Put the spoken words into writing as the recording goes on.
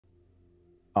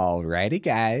Alrighty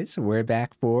guys, we're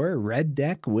back for Red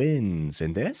Deck Wins,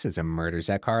 and this is a Murders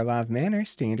at Karlov Manor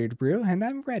Standard brew, and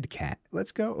I'm Red Cat.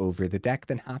 Let's go over the deck,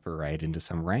 then hop right into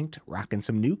some ranked, rocking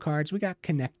some new cards. We got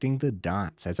Connecting the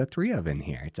Dots as a 3-of in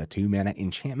here. It's a 2-mana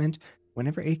enchantment.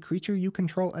 Whenever a creature you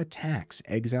control attacks,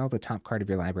 exile the top card of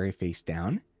your library face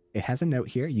down. It has a note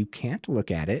here, you can't look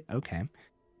at it. Okay.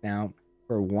 Now,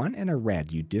 for 1 and a red,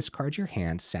 you discard your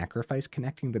hand, sacrifice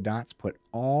Connecting the Dots, put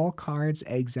all cards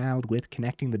exiled with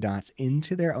Connecting the Dots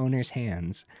into their owner's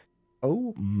hands.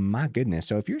 Oh my goodness.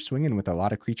 So if you're swinging with a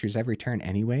lot of creatures every turn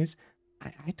anyways,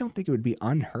 I don't think it would be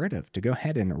unheard of to go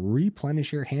ahead and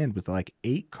replenish your hand with like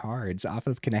 8 cards off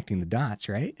of Connecting the Dots,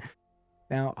 right?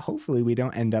 Now, hopefully we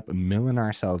don't end up milling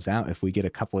ourselves out if we get a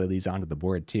couple of these onto the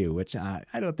board too, which I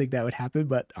don't think that would happen,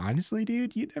 but honestly,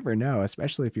 dude, you never know,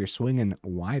 especially if you're swinging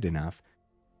wide enough.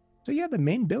 So yeah, the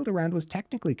main build around was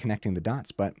technically Connecting the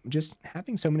Dots, but just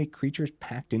having so many creatures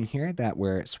packed in here that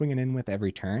we're swinging in with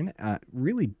every turn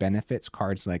really benefits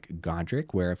cards like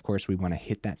Goddric, where of course we want to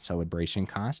hit that celebration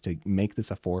cost to make this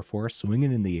a 4/4,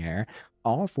 swinging in the air.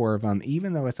 All 4 of them,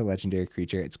 even though it's a legendary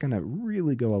creature, it's going to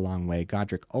really go a long way.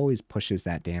 Goddric always pushes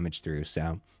that damage through,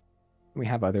 so we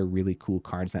have other really cool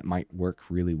cards that might work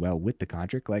really well with the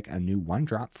Goddric, like a new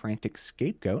 1-drop Frantic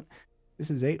Scapegoat. This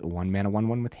is a 1-mana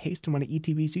 1/1 with haste, and when it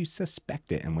ETBs, you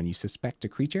suspect it. And when you suspect a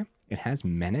creature, it has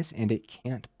menace and it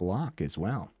can't block as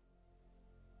well.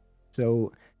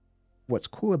 So what's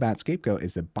cool about Scapegoat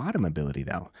is the bottom ability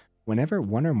though. Whenever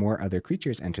 1 or more other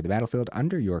creatures enter the battlefield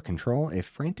under your control, if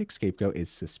Frantic Scapegoat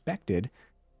is suspected,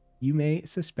 you may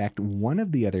suspect one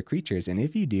of the other creatures, and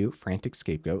if you do, Frantic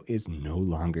Scapegoat is no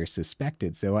longer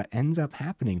suspected. So what ends up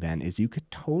happening then is you could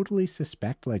totally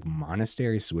suspect like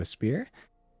Monastery Swiftspear,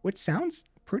 which sounds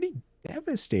pretty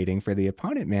devastating for the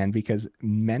opponent, man, because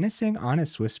menacing on a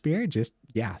Swiftspear just,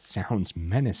 yeah, sounds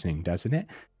menacing, doesn't it?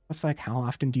 It's like, how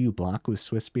often do you block with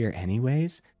Swiftspear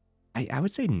anyways? I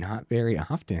would say not very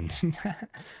often.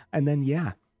 And then,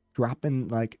 yeah, dropping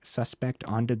like suspect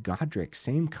onto Goddric,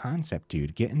 same concept,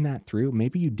 dude. Getting that through.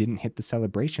 Maybe you didn't hit the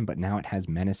celebration, but now it has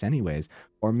menace anyways.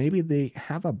 Or maybe they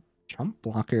have a jump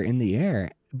blocker in the air,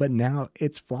 but now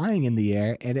it's flying in the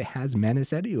air and it has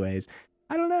menace anyways.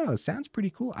 I don't know. Sounds pretty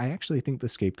cool. I actually think the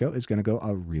Scapegoat is going to go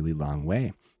a really long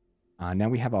way. Now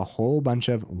we have a whole bunch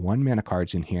of 1-mana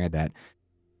cards in here that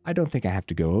I don't think I have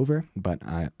to go over, but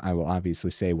I will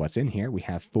obviously say what's in here. We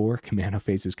have 4 Kumano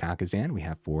Faces Kakkazan. We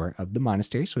have 4 of the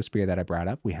Monastery Swiftspear that I brought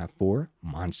up. We have 4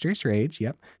 Monstrous Rage.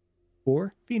 Yep.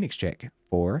 4 Phoenix Chick.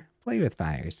 4 Play with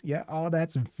Fires. Yeah, all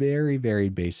that's very, very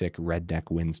basic Red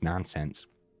Deck Wins nonsense.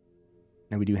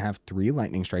 Now we do have 3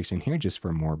 Lightning Strikes in here just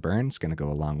for more burns. Going to go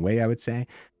a long way, I would say.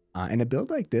 In a build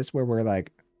like this where we're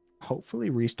like hopefully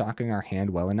restocking our hand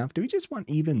well enough, do we just want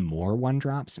even more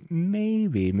 1-drops?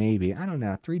 Maybe. I don't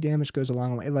know. 3 damage goes a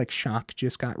long way. Like Shock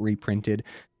just got reprinted.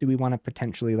 Do we want to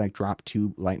potentially like drop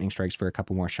 2 Lightning Strikes for a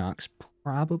couple more Shocks?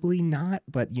 Probably not,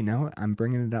 but you know, I'm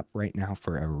bringing it up right now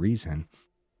for a reason.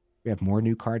 We have more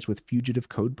new cards with Fugitive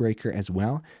Codebreaker as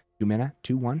well. 2-mana,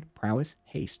 2/1, Prowess,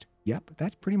 Haste. Yep,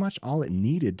 that's pretty much all it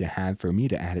needed to have for me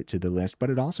to add it to the list,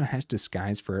 but it also has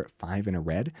Disguise for 5 and a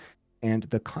red, and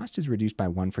the cost is reduced by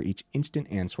 1 for each instant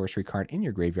and sorcery card in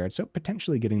your graveyard, so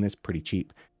potentially getting this pretty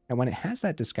cheap. And when it has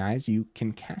that Disguise, you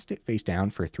can cast it face down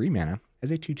for 3 mana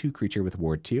as a 2/2 creature with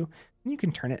Ward 2, and you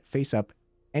can turn it face up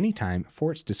anytime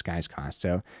for its Disguise cost.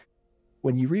 So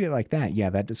when you read it like that, yeah,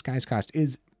 that Disguise cost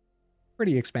is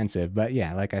pretty expensive, but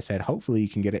yeah, like I said, hopefully you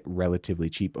can get it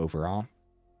relatively cheap overall.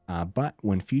 But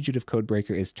when Fugitive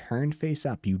Codebreaker is turned face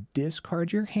up, you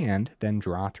discard your hand, then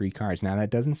draw 3 cards. Now that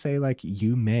doesn't say like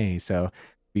you may, so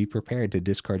be prepared to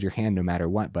discard your hand no matter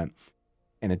what. But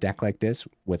in a deck like this,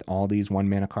 with all these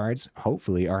 1-mana cards,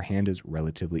 hopefully our hand is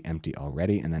relatively empty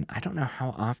already. And then I don't know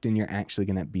how often you're actually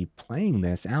going to be playing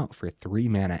this out for 3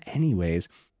 mana anyways.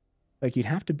 Like you'd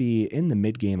have to be in the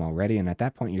mid game already, and at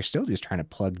that point you're still just trying to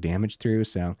plug damage through,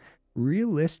 so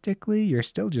realistically, you're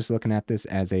still just looking at this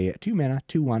as a 2-mana,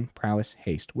 2/1, Prowess,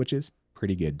 Haste, which is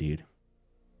pretty good, dude.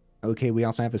 Okay, we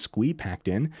also have a Squee packed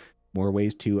in. More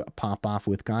ways to pop off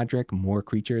with Goddric, more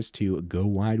creatures to go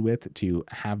wide with, to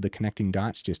have the Connecting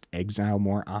Dots just exile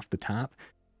more off the top.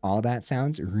 All that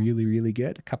sounds really, really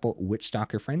good. A couple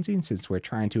Witchstalker Frenzy, and since we're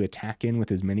trying to attack in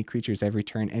with as many creatures every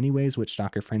turn anyways,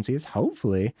 Witchstalker Frenzy is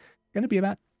hopefully going to be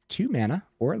about 2 mana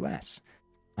or less.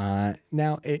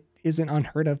 Now, it isn't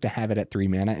unheard of to have it at 3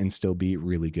 mana and still be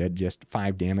really good. Just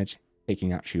 5 damage,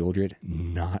 taking out Shieldred,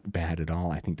 not bad at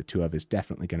all. I think the 2 of is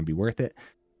definitely going to be worth it.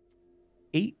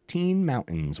 18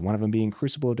 mountains, one of them being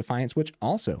Crucible of Defiance, which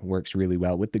also works really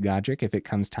well with the Goddric if it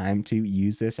comes time to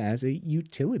use this as a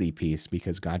utility piece,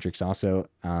 because Goddric's also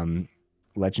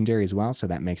legendary as well, so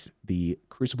that makes the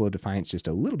Crucible of Defiance just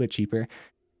a little bit cheaper.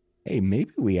 Hey,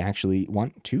 maybe we actually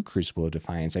want 2 Crucible of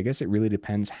Defiance. I guess it really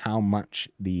depends how much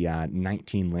the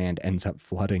 19 land ends up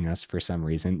flooding us for some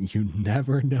reason. You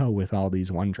never know with all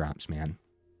these 1-drops, man.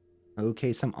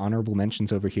 Okay, some honorable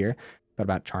mentions over here. Thought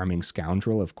about Charming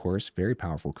Scoundrel, of course, very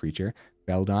powerful creature.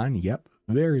 Beldon, yep,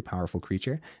 very powerful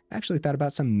creature. Actually thought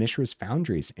about some Mishra's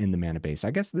Foundries in the mana base.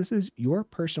 I guess this is your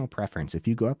personal preference. If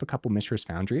you go up a couple Mishra's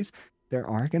Foundries, there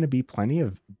are going to be plenty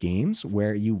of games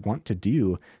where you want to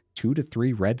do 2 to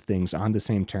 3 red things on the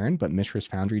same turn, but Mishra's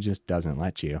Foundry just doesn't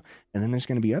let you. And then there's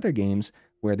going to be other games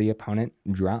where the opponent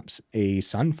drops a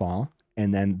Sunfall,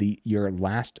 and then your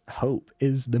last hope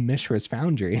is the Mishra's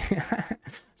Foundry.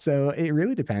 So it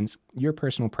really depends. Your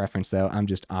personal preference, though. I'm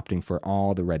just opting for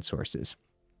all the red sources.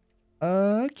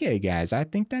 Okay, guys, I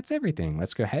think that's everything.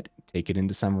 Let's go ahead, take it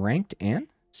into some ranked, and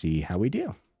see how we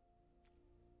do.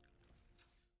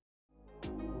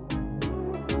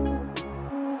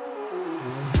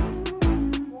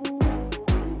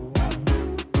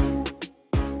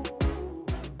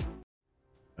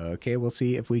 Okay, we'll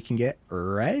see if we can get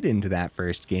right into that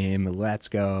first game. Let's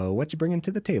go. What you bringing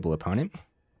to the table, opponent?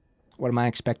 What am I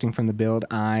expecting from the build?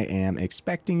 I am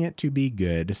expecting it to be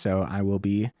good, so I will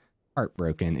be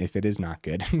heartbroken if it is not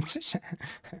good.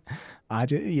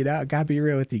 You know, gotta be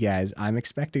real with you guys. I'm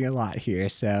expecting a lot here,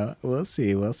 so we'll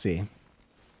see. We'll see.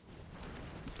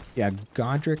 Yeah,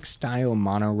 Goddric style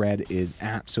mono red is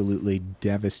absolutely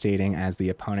devastating, as the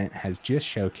opponent has just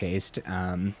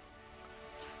showcased.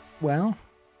 Well,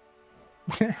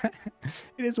 it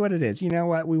is what it is. You know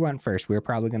what? We went first. We were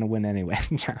probably going to win anyway.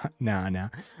 No.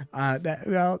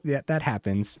 Well, yeah, that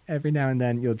happens. Every now and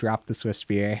then you'll drop the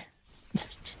Swiftspear.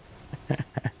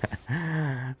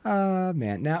 Oh,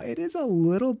 man. Now, it is a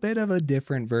little bit of a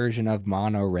different version of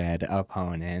mono red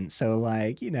opponent. So,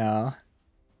 like, you know,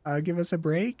 give us a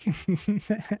break.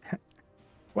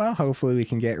 Well, hopefully we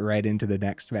can get right into the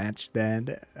next match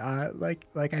then.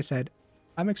 Like I said,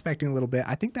 I'm expecting a little bit.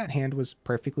 I think that hand was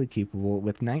perfectly keepable.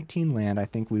 With 19 land, I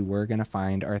think we were going to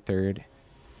find our third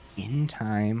in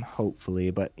time,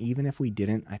 hopefully. But even if we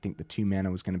didn't, I think the 2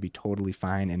 mana was going to be totally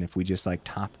fine. And if we just like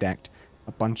top decked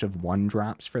a bunch of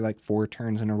 1-drops for like 4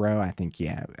 turns in a row, I think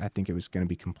it was going to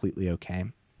be completely okay.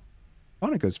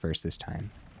 Opponent goes first this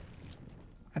time.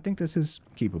 I think this is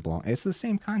keepable. It's the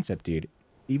same concept, dude.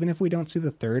 Even if we don't see the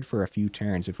third for a few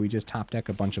turns, if we just top deck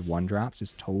a bunch of 1-drops,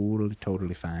 it's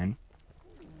totally fine.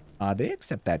 They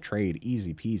accept that trade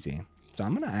easy peasy. So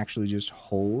I'm going to actually just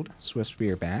hold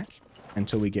Swiftspear back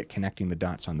until we get connecting the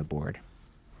dots on the board.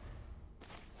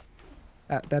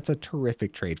 That's a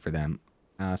terrific trade for them.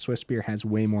 Swiftspear has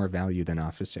way more value than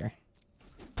Officer.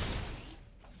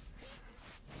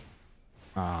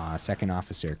 Second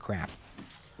Officer, crap.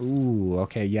 Ooh,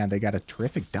 okay, yeah, they got a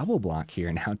terrific double block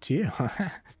here now too.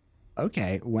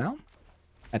 Okay, well,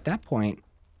 at that point,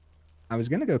 I was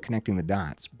going to go connecting the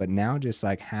dots, but now just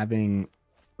like having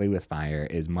Play with Fire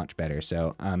is much better.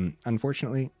 So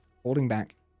unfortunately, holding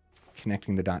back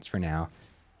connecting the dots for now.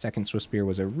 Second Swiftspear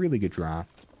was a really good draw.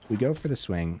 We go for the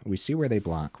swing. We see where they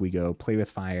block. We go Play with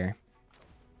Fire.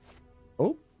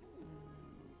 Oh.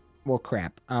 Well,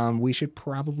 crap. We should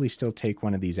probably still take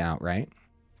one of these out, right?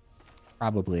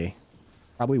 Probably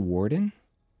Warden?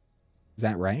 Is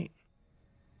that right?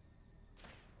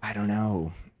 I don't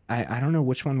know. I don't know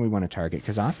which one we want to target,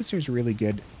 because Officer's really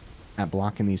good at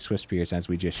blocking these Swiftspears, as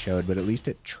we just showed, but at least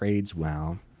it trades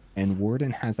well. And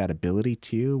Warden has that ability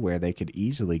too, where they could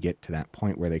easily get to that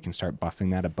point where they can start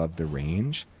buffing that above the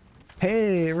range.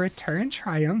 Hey, return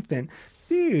triumphant.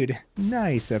 Dude,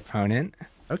 nice, opponent.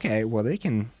 Okay, well, they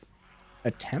can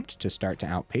attempt to start to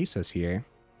outpace us here.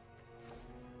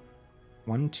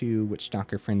 1-2,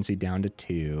 Witchstalker Frenzy down to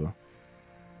 2.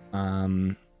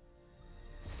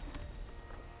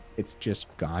 It's just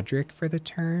Goddric for the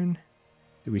turn.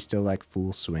 Do we still like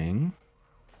full swing?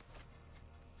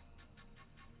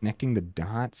 Connecting the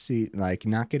dots, see, like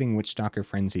not getting Witchstalker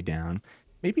Frenzy down.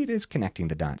 Maybe it is connecting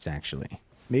the dots, actually.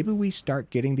 Maybe we start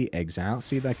getting the exile.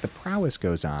 See, like the prowess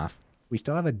goes off. We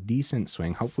still have a decent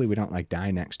swing. Hopefully we don't like die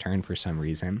next turn for some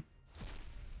reason.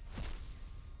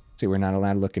 See, we're not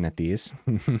allowed looking at these.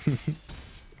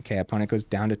 Okay, opponent goes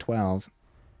down to 12.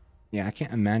 Yeah, I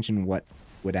can't imagine what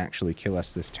would actually kill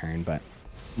us this turn, but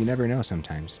you never know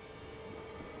sometimes.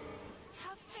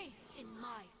 Have faith in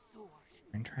my sword.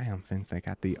 And triumphant, they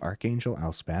got the Archangel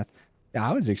Elspeth. Yeah,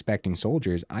 I was expecting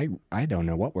soldiers. I don't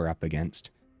know what we're up against.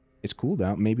 It's cool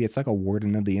though. Maybe it's like a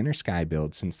Warden of the Inner Sky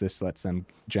build, since this lets them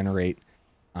generate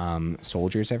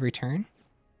soldiers every turn.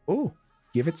 Oh,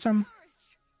 give it some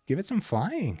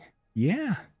flying.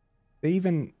 Yeah. They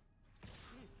even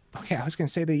Okay, I was going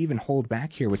to say they even hold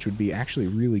back here, which would be actually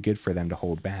really good for them to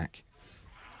hold back.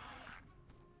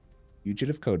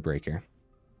 Fugitive Codebreaker.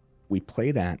 We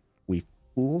play that. We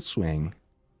full swing.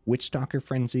 Witchstalker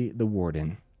Frenzy, the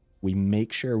Warden. We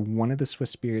make sure one of the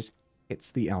Swiftspears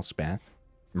hits the Elspeth,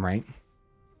 right?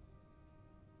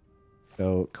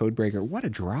 So, Codebreaker, what a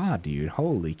draw, dude.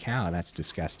 Holy cow, that's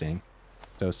disgusting.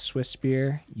 So,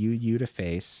 Swiftspear, you to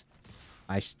face.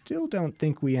 I still don't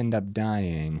think we end up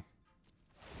dying.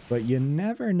 But you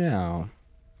never know.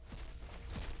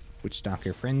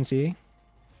 Witchstalker Frenzy.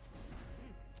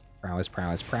 Prowess,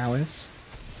 prowess, prowess.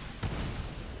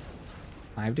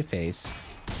 5 to face.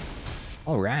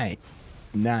 All right.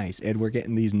 Nice. And we're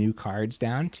getting these new cards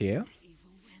down too.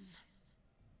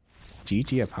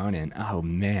 GG opponent. Oh,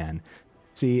 man.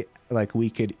 See, like we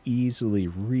could easily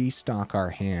restock our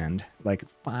hand. Like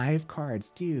 5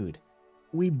 cards, dude.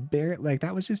 We barely, like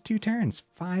that was just 2 turns.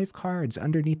 5 cards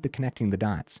underneath the connecting the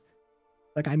dots.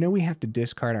 Like I know we have to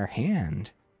discard our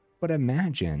hand, but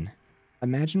imagine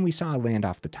we saw a land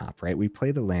off the top, right? We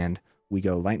play the land, we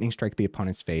go lightning strike the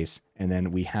opponent's face, and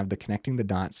then we have the connecting the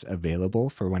dots available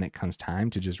for when it comes time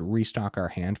to just restock our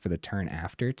hand for the turn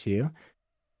after too.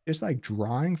 Just like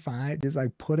drawing 5, just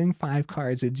like putting 5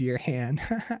 cards into your hand.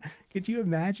 Could you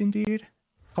imagine, dude?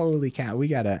 Holy cow,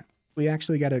 we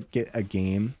actually gotta get a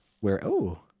game where,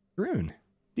 oh, Rune,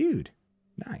 dude,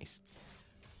 nice.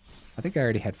 I think I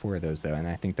already had 4 of those though, and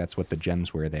I think that's what the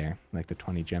gems were there, like the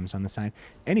 20 gems on the side.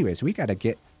 Anyways, we gotta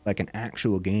get like an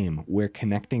actual game where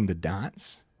connecting the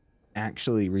dots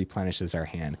actually replenishes our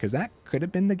hand, because that could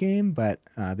have been the game, but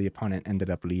the opponent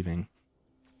ended up leaving.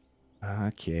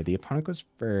 Okay, the opponent goes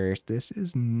first. This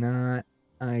is not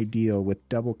ideal with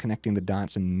double connecting the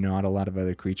dots and not a lot of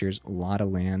other creatures. A lot of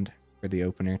land for the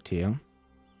opener too.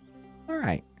 All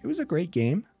right, it was a great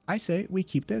game. I say we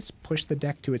keep this, push the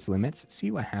deck to its limits,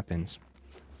 see what happens.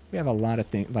 We have a lot of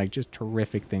things, like just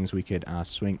terrific things we could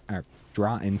swing or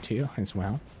draw into as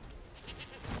well.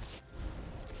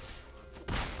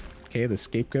 Okay, the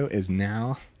Scapegoat is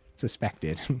now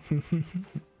suspected.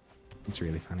 It's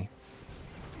really funny.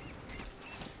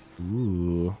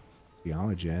 Ooh,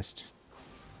 Geologist.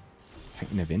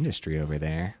 Titan of Industry over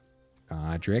there.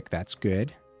 Goddric, that's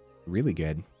good. Really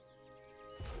good.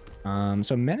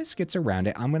 So Menace gets around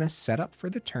it. I'm going to set up for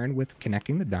the turn with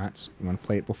connecting the dots. You want to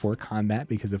play it before combat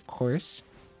because, of course,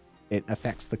 it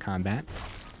affects the combat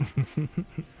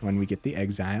when we get the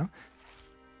exile.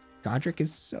 Goddric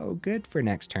is so good for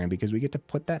next turn because we get to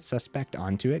put that suspect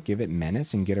onto it, give it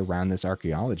Menace, and get around this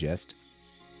Archaeologist.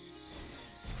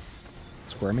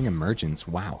 Squirming Emergence.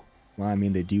 Wow. Well, I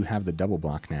mean, they do have the double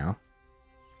block now.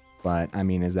 But, I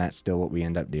mean, is that still what we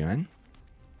end up doing?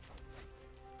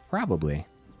 Probably.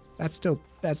 That's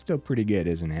still pretty good,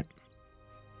 isn't it?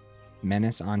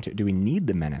 Menace onto... Do we need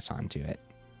the Menace onto it?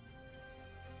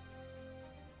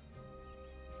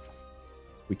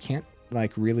 We can't,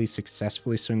 like, really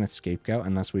successfully swing with Scapegoat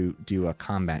unless we do a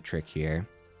combat trick here.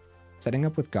 Setting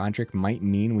up with Goddric might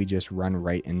mean we just run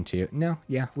right into... No,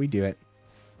 yeah, we do it.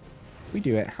 We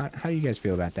do it. How do you guys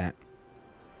feel about that?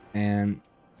 And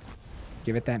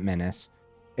give it that Menace.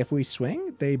 If we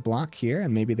swing, they block here,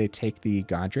 and maybe they take the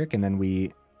Goddric, and then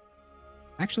we...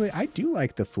 Actually, I do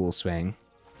like the full swing.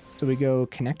 So we go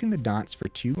connecting the dots for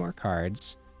 2 more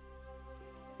cards.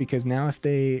 Because now if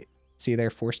they see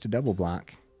they're forced to double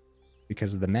block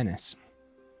because of the Menace.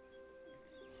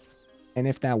 And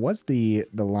if that was the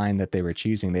line that they were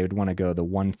choosing, they would want to go the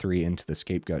 1-3 into the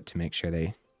Scapegoat to make sure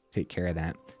they take care of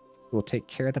that. We'll take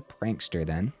care of the Prankster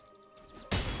then.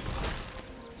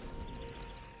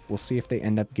 We'll see if they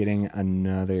end up getting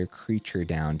another creature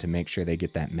down to make sure they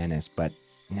get that Menace, but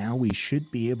now we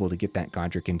should be able to get that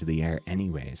Goddric into the air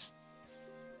anyways.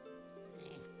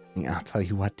 Yeah, I'll tell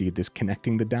you what, dude, this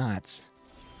connecting the dots.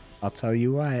 I'll tell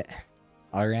you what.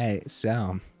 All right,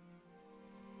 so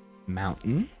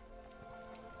Mountain.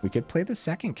 We could play the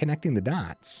second connecting the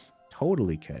dots.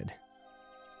 Totally could.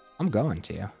 I'm going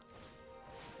to.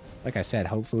 Like I said,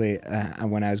 hopefully,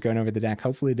 when I was going over the deck,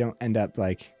 hopefully don't end up,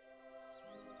 like,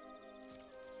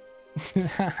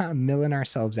 milling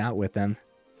ourselves out with them.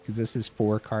 Because this is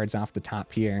 4 cards off the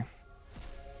top here.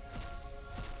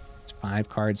 It's 5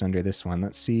 cards under this one.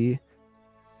 Let's see.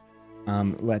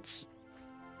 Let's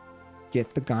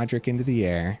get the Goddric into the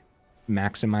air.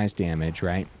 Maximize damage,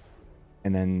 right?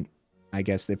 And then, I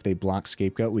guess if they block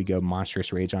Scapegoat, we go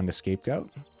Monstrous Rage onto Scapegoat.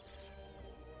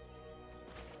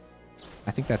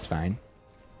 I think that's fine.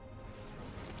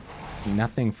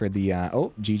 Nothing for the...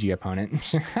 oh, GG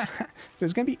opponent.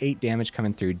 There's going to be 8 damage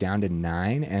coming through, down to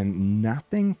 9, and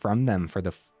nothing from them for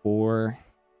the 4...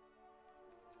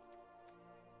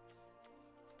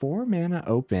 4 mana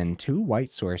open, 2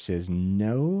 white sources,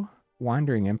 no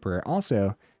Wandering Emperor.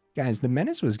 Also, guys, the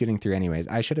Menace was getting through anyways.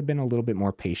 I should have been a little bit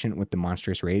more patient with the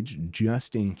Monstrous Rage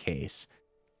just in case.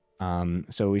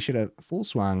 So we should have full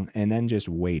swung and then just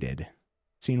waited,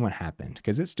 seen what happened,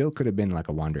 because it still could have been like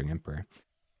a Wandering Emperor.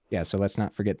 Yeah, so let's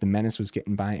not forget the Menace was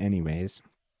getting by anyways.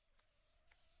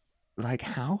 Like,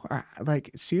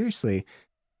 seriously,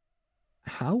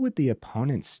 how would the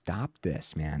opponent stop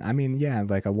this, man? I mean, yeah,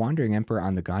 like a Wandering Emperor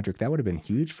on the Goddric, that would have been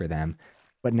huge for them.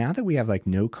 But now that we have like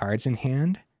no cards in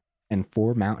hand and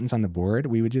 4 mountains on the board,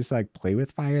 we would just like play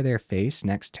with fire their face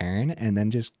next turn and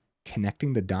then just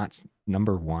connecting the dots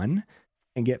 #1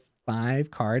 and get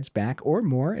 5 cards back or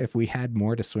more if we had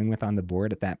more to swing with on the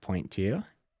board at that point too.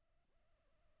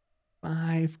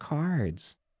 5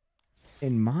 cards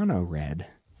in mono red.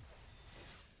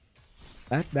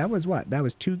 That was what? That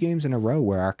was 2 games in a row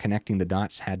where our connecting the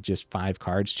dots had just 5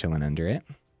 cards chilling under it.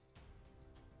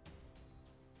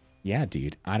 Yeah,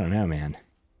 dude. I don't know, man.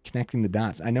 Connecting the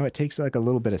dots. I know it takes like a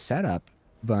little bit of setup,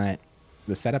 but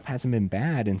the setup hasn't been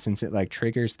bad. And since it like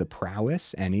triggers the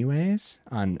prowess anyways,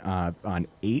 on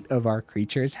 8 of our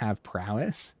creatures have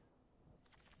prowess.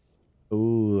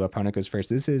 Ooh, opponent goes first.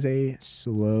 This is a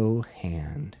slow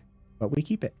hand, but we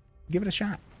keep it. Give it a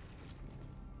shot.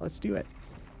 Let's do it.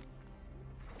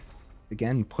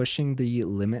 Again, pushing the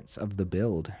limits of the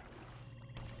build.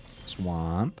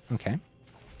 Swamp. Okay.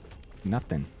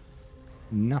 Nothing.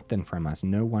 Nothing from us.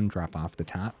 No 1 drop off the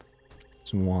top.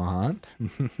 Swamp.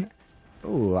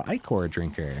 Oh, Ichor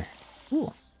Drinker.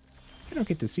 Cool. I don't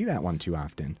get to see that one too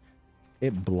often.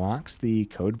 It blocks the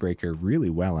Codebreaker really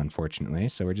well, unfortunately.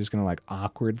 So we're just going to like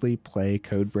awkwardly play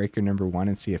Codebreaker #1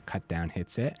 and see if Cut Down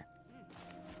hits it.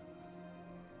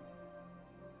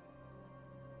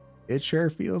 It sure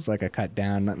feels like a cut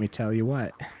down, let me tell you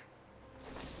what.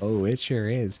 Oh, it sure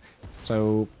is.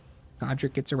 So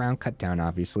Goddric gets around cut down,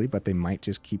 obviously, but they might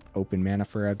just keep open mana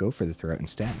for a Go for the Throat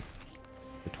instead.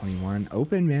 The 21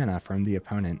 open mana from the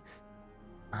opponent.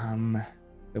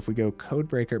 If we go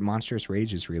Codebreaker, Monstrous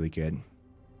Rage is really good.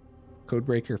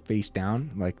 Codebreaker face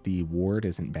down, like the ward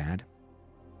isn't bad.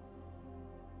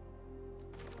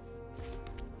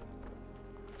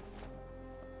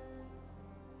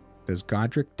 Does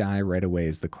Goddric die right away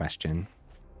is the question.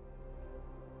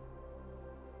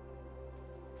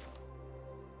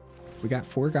 We got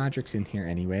 4 Goddrics in here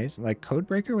anyways. Like,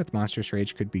 Codebreaker with Monstrous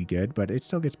Rage could be good, but it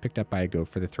still gets picked up by a Go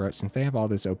for the Throat since they have all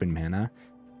this open mana.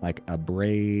 Like a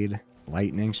Braid,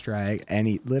 Lightning Strike,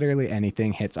 literally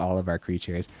anything hits all of our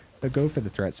creatures. The Go for the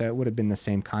Throat, so it would have been the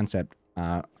same concept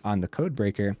on the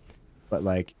Codebreaker, but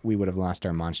like, we would have lost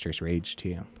our Monstrous Rage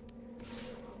too.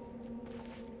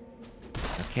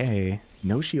 Okay,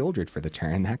 no Sheoldred for the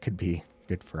turn. That could be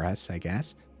good for us, I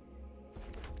guess.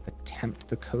 Attempt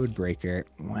the Codebreaker.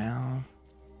 Well,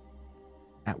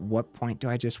 at what point do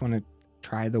I just want to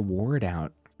try the ward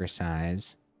out for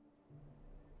size?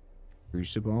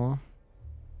 Crucible.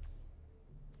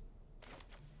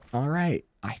 All right,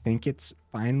 I think it's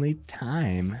finally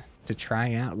time to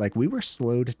try out. Like, we were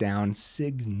slowed down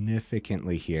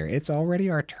significantly here. It's already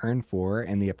our turn 4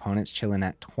 and the opponent's chilling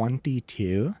at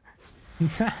 22.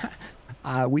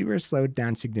 We were slowed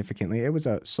down significantly. It was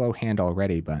a slow hand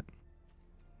already, but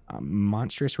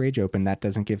Monstrous Rage open, that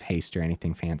doesn't give haste or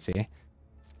anything fancy.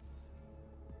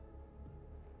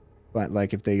 But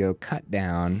like, if they go cut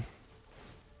down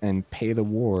and pay the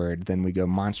ward, then we go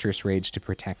Monstrous Rage to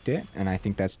protect it, and I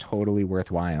think that's totally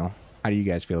worthwhile. How do you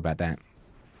guys feel about that?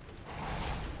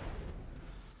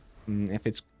 If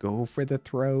it's Go for the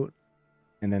Throat,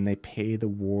 and then they pay the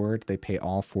ward, they pay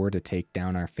all 4 to take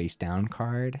down our face down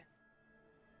card.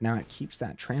 Now it keeps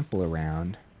that trample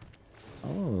around.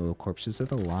 Oh, Corpses of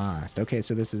the Lost. Okay,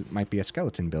 so this might be a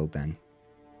skeleton build then.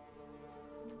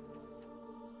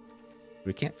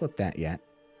 We can't flip that yet.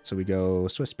 So we go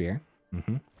Swiftspear.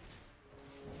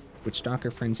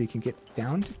 Witchstalker Frenzy can get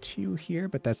down to 2 here,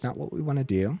 but that's not what we want to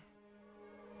do.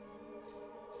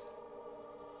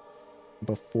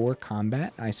 Before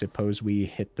combat, I suppose we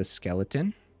hit the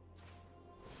skeleton.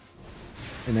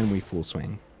 And then we full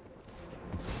swing.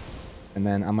 And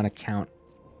then I'm going to count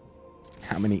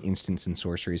how many instants and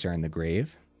sorceries are in the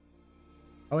grave.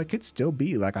 Oh, it could still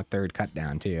be like a 3rd cut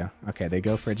down too. Okay, they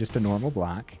go for just a normal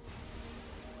block.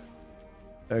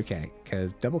 Okay,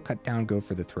 because double cut down, Go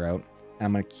for the Throat. And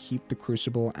I'm going to keep the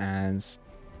Crucible as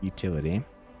utility.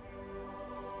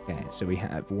 Okay, so we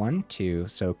have 1, 2.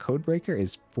 So Codebreaker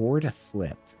is 4 to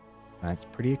flip. That's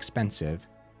pretty expensive.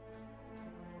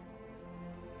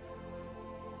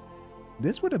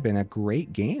 This would have been a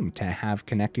great game to have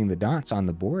connecting the dots on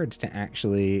the board to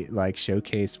actually like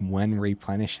showcase when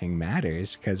replenishing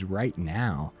matters, because right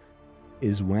now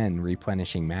is when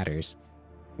replenishing matters.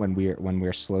 When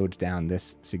we're slowed down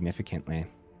this significantly.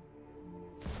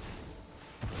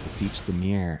 Beseech the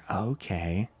Mirror.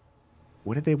 Okay.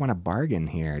 What did they want to bargain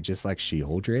here? Just like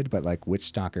Sheoldred, but like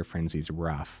Witchstalker Frenzy's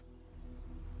rough.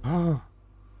 Oh.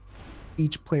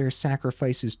 Each player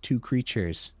sacrifices 2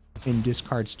 creatures and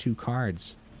discards 2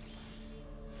 cards.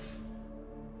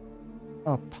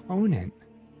 Opponent.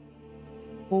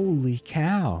 Holy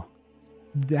cow.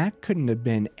 That couldn't have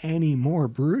been any more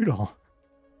brutal.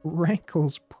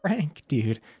 Rankle's prank,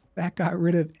 dude. That got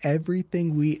rid of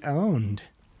everything we owned.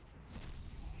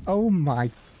 Oh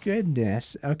my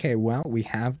goodness. Okay, well, we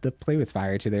have the Play with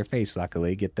Fire to their face,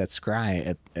 luckily. Get that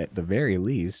scry at the very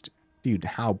least. Dude,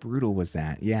 how brutal was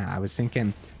that? Yeah, I was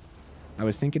thinking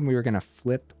we were gonna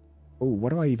flip. Oh, what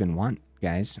do I even want,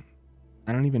 guys?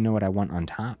 I don't even know what I want on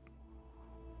top.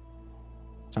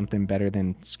 Something better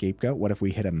than Scapegoat? What if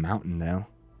we hit a mountain, though?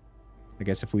 I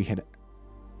guess if we hit...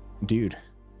 Dude.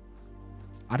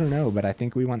 I don't know, but I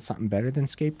think we want something better than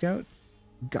Scapegoat.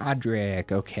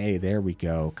 Goddric. Okay, there we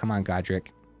go. Come on, Goddric.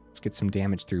 Let's get some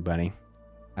damage through, buddy.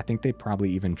 I think they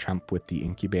probably even trump with the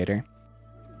Incubator.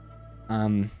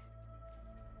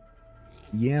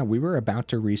 Yeah, we were about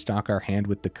to restock our hand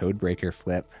with the Codebreaker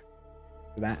flip.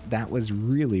 That was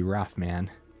really rough, man.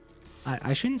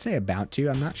 I shouldn't say about to.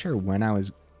 I'm not sure when I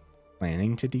was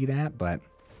planning to do that, but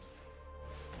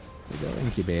we go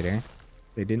Incubator.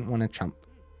 They didn't want to trump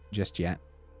just yet,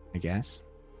 I guess.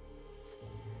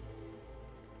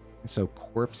 So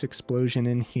Corpse Explosion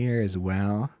in here as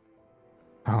well.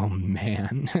 Oh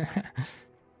man.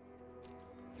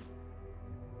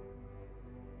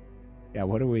 Yeah,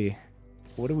 what do we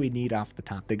need off the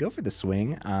top? They go for the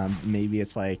swing. Maybe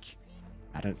it's like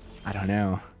I don't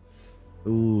know.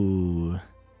 Ooh.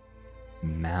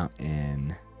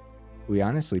 Mountain. We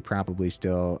honestly probably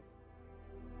still...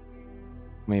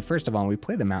 I mean, first of all, when we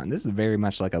play the mountain, this is very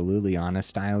much like a Liliana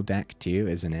style deck too,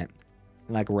 isn't it?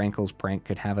 Like Rankle's Prank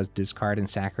could have us discard and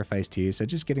sacrifice too, so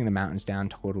just getting the mountains down,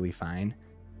 totally fine.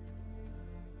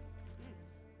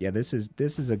 Yeah, this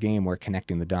is a game where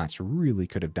connecting the dots really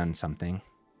could have done something.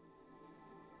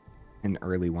 An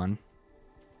early one.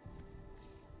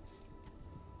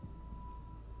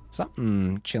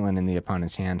 Something chilling in the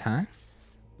opponent's hand, huh?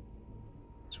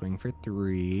 Swing for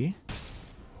 3.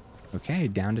 Okay,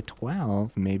 down to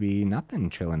 12. Maybe nothing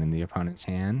chilling in the opponent's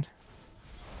hand.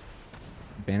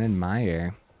 Ben and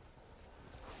Meyer.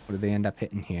 What do they end up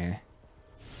hitting here?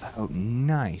 Oh,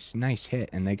 nice. Nice hit.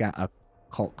 And they got a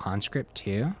Cult Conscript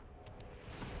too.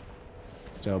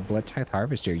 So Blood Tithe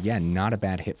Harvester. Yeah, not a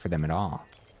bad hit for them at all.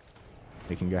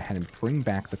 They can go ahead and bring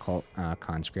back the Cult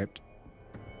Conscript.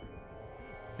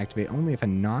 Activate only if a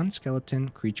non-skeleton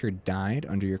creature died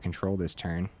under your control this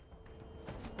turn.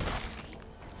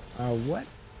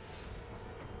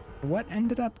 What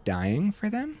ended up dying for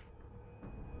them?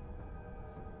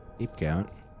 Scapegoat.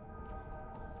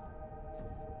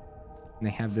 And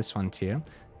they have this one too.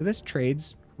 So this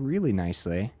trades really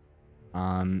nicely.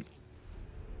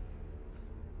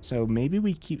 So maybe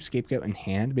we keep Scapegoat in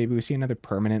hand. Maybe we see another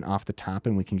permanent off the top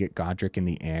and we can get Goddric in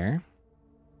the air.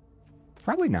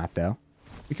 Probably not though,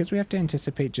 because we have to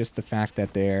anticipate just the fact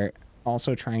that they're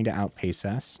also trying to outpace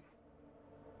us.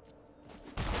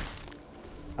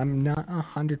 I'm not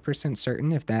 100%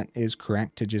 certain if that is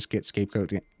correct to just get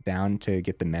Scapegoat down to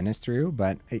get the menace through,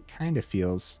 but it kind of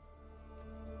feels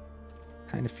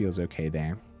okay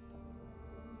there.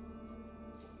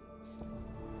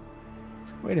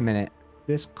 Wait a minute.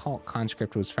 This Cult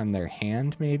Conscript was from their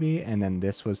hand, maybe, and then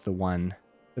this was the one.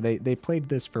 They played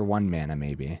this for 1 mana,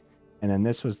 maybe, and then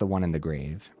this was the one in the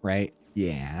grave, right?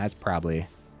 Yeah, that's probably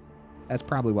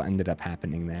what ended up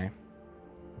happening there.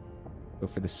 Go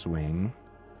for the swing.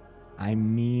 I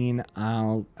mean,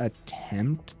 I'll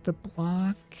attempt the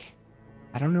block.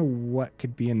 I don't know what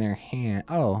could be in their hand.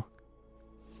 Oh,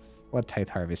 Blood Tithe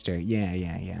Harvester.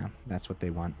 Yeah. That's what they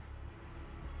want.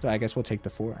 So I guess we'll take the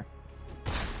 4.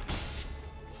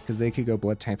 Because they could go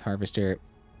Blood Tithe Harvester,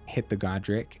 hit the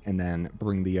Goddric, and then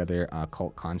bring the other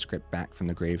Cult Conscript back from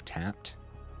the grave tapped.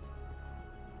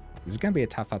 This is going to be a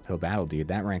tough uphill battle, dude.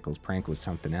 That Rankle's Prank was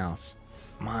something else.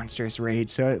 Monstrous Rage.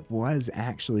 So it was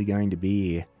actually going to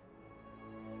be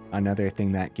another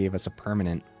thing that gave us a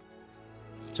permanent.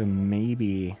 So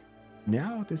maybe...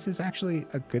 No, this is actually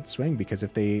a good swing, because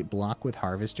if they block with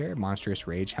Harvester, Monstrous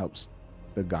Rage helps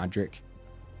the Goddric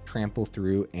trample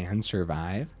through and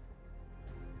survive.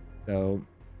 So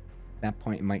at that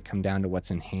point, it might come down to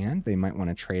what's in hand. They might want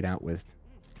to trade out with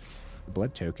the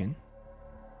blood token.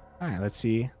 All right, let's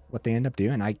see what they end up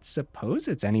doing. I suppose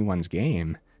it's anyone's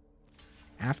game.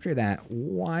 After that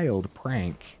wild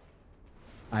prank,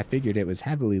 I figured it was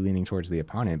heavily leaning towards the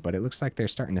opponent, but it looks like they're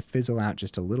starting to fizzle out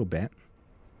just a little bit.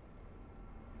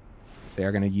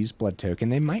 They're going to use Blood Token.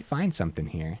 They might find something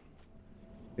here.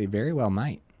 They very well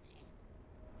might.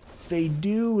 They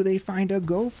do. They find a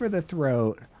Go for the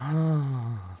Throat.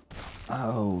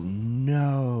 Oh,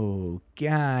 no.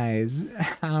 Guys,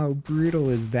 how brutal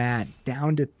is that?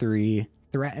 Down to 3.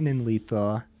 Threatening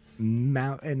lethal.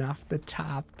 Mountain off the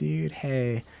top, dude.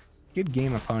 Hey, good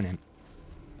game, opponent.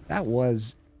 That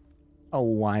was a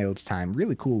wild time.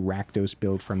 Really cool Rakdos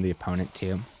build from the opponent,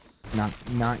 too.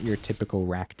 Not your typical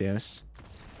Rakdos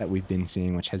that we've been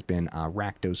seeing, which has been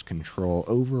Rakdos control.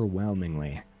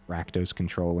 Overwhelmingly Rakdos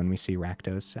control when we see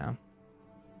Rakdos, so.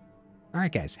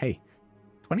 Alright, guys. Hey,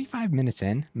 25 minutes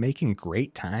in, making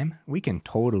great time. We can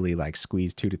totally, like,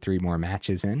 squeeze 2 to 3 more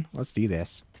matches in. Let's do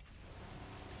this.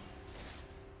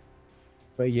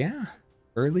 But yeah,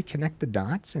 early connect the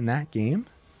dots in that game.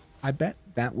 I bet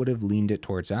that would have leaned it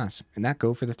towards us. And that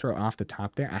Go for the Throw off the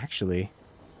top there, actually,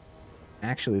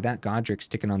 that Goddric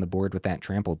sticking on the board with that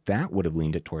trample, that would have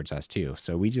leaned it towards us too.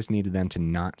 So we just needed them to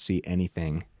not see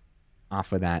anything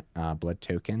off of that Blood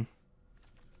Token.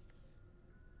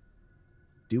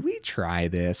 Do we try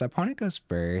this? Opponent goes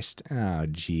first. Oh,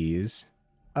 geez.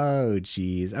 Oh,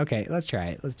 geez. Okay, let's try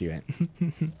it. Let's do it.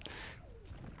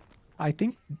 I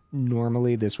think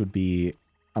normally this would be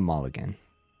a mulligan.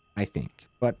 I think.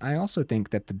 But I also think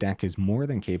that the deck is more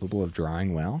than capable of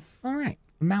drawing well. All right,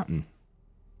 Mountain.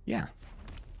 Yeah,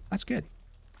 that's good.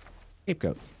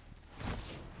 Scapegoat.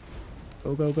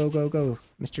 Go, go, go, go, go.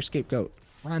 Mr. Scapegoat.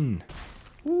 Run.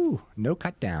 Woo, no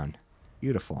cut down.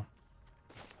 Beautiful.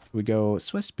 We go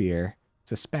Swiftspear,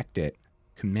 Suspect It,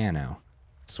 Kumano,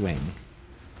 Swing,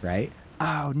 right?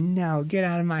 Oh no, get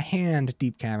out of my hand,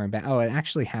 Deep Cavern back. Oh, it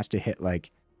actually has to hit like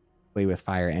Play with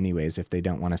Fire anyways if they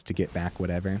don't want us to get back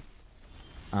whatever.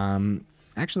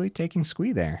 Actually taking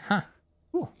Squee there. Huh.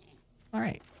 Cool. All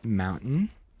right. Mountain.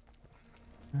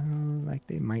 Oh, like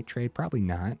they might trade. Probably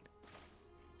not.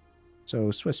 So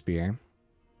Swiftspear.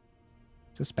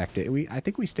 Suspect It. I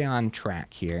think we stay on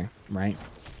track here, right?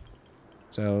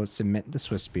 So submit the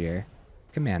Swiftspear.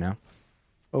 Kumano.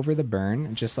 Over the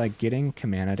burn. Just like getting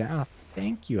Kumano to... Oh,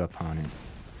 thank you, opponent.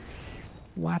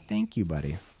 Why, thank you,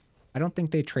 buddy. I don't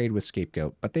think they trade with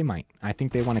Scapegoat, but they might. I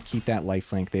think they want to keep that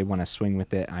lifelink. They want to swing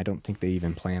with it. I don't think they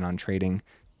even plan on trading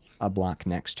a block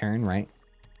next turn, right?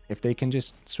 If they can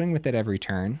just swing with it every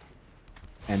turn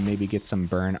and maybe get some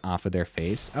burn off of their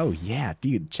face. Oh, yeah,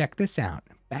 dude, check this out.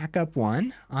 Back up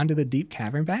 1 onto the Deep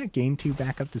Cavern Bat. Gain 2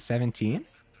 back up to 17.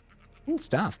 Cool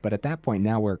stuff, but at that point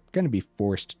now we're going to be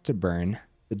forced to burn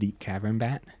the Deep Cavern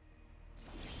Bat.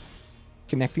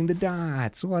 Connecting the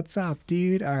dots. What's up,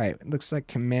 dude? All right. Looks like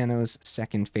Kumano's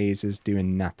second phase is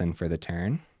doing nothing for the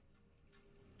turn.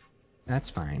 That's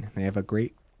fine. They have a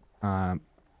great... no.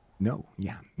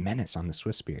 Yeah. Menace on the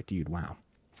Swiftspear. Dude, wow.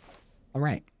 All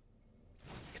right.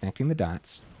 Connecting the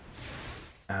dots.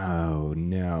 Oh,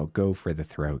 no. Go for the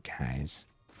throat, guys.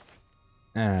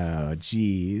 Oh,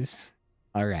 geez.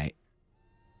 All right.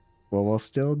 Well, we'll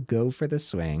still go for the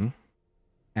swing.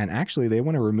 And actually, they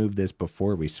want to remove this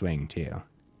before we swing, too.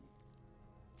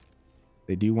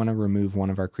 They do want to remove one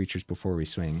of our creatures before we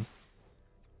swing.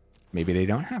 Maybe they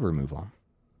don't have removal.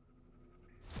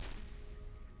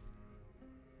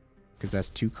 Because that's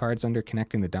 2 cards under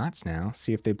connecting the dots now.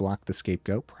 See if they block the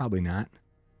Scapegoat. Probably not.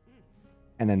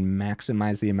 And then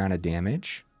maximize the amount of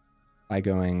damage by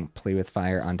going Play with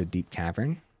Fire onto Deep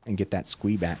Cavern and get that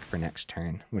Squee back for next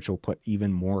turn, which will put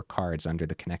even more cards under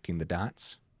the connecting the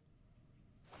dots.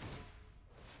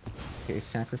 Okay,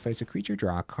 sacrifice a creature,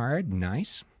 draw a card.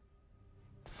 Nice.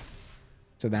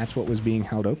 So that's what was being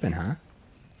held open, huh?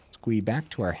 Squee back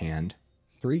to our hand.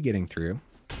 3 getting through.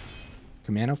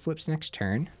 Kumano flips next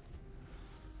turn.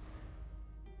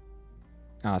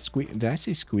 Squee, did I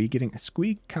say Squee getting...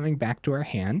 Squee coming back to our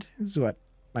hand is what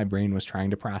my brain was trying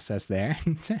to process there.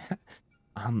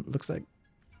 Looks like...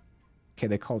 Okay,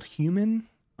 they called Human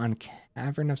on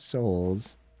Cavern of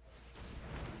Souls.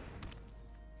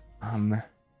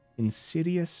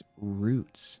 Insidious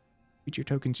Roots. Creature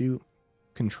tokens you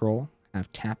control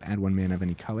have tap, add 1 mana of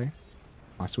any color.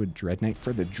 Also a Dread Knight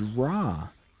for the draw.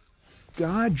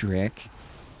 Goddric.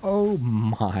 Oh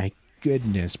my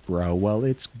goodness, bro. Well,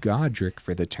 it's Goddric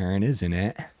for the turn, isn't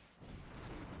it?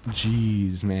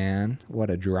 Jeez, man. What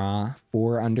a draw.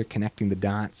 4 under connecting the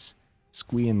dots.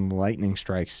 Squee and Lightning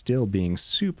Strike still being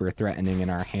super threatening in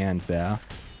our hand, though.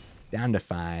 Down to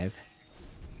 5.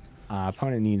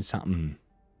 Opponent needs something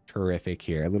terrific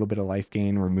here. A little bit of life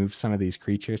gain, remove some of these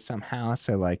creatures somehow.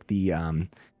 So like the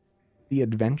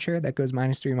adventure that goes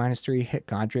 -3/-3, hit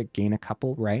Goddric, gain a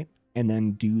couple, right? and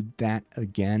then do that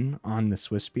again on the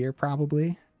Swiftspear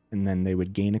probably, and then they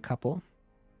would gain a couple.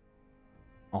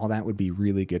 All that would be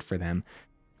really good for them.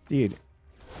 Dude,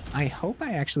 I hope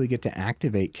I actually get to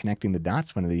activate connecting the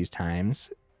dots one of these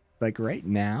times. Like right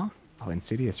now. Oh,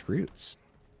 Insidious Roots.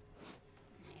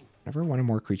 Whenever one or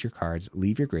more creature cards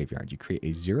leave your graveyard, you create a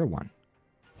 0/1.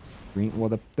 Green.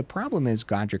 Well, the problem is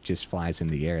Goddric just flies in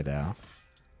the air, though.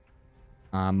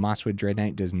 Mosswood Dread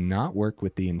Knight does not work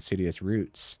with the Insidious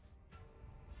Roots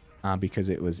because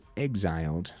it was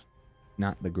exiled,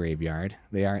 not the graveyard.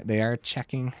 They are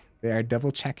checking. They are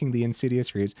double checking the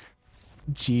Insidious Roots.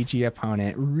 GG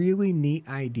opponent. Really neat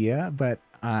idea, but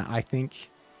I think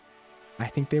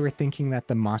they were thinking that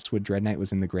the Mosswood Dread Knight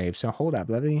was in the grave. So hold up,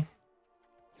 let me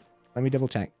double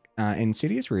check.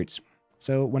 Insidious Roots.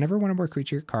 So whenever one or more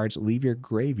creature cards leave your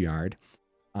graveyard,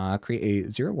 create a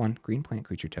 0/1 green plant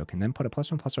creature token, then put a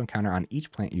 +1/+1 counter on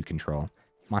each plant you control.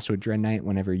 Mosswood Dread Knight,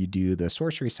 whenever you do the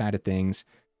sorcery side of things,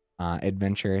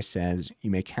 Adventure says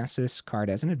you may cast this card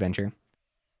as an adventure.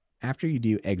 After you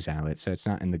do, exile it, so it's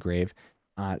not in the grave.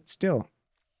 Still,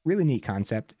 really neat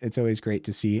concept. It's always great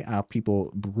to see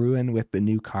people brewing with the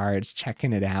new cards,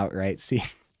 checking it out, right?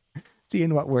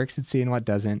 Seeing what works and seeing what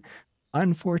doesn't.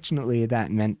 Unfortunately,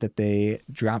 that meant that they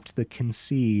dropped the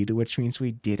Concede, which means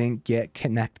we didn't get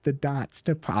Connect the Dots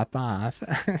to pop off.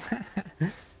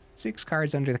 6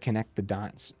 cards under the Connect the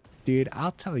Dots. Dude,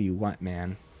 I'll tell you what,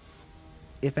 man.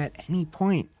 If at any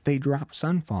point they drop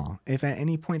Sunfall, if at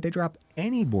any point they drop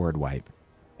any board wipe,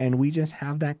 and we just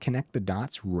have that Connect the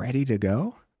Dots ready to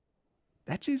go,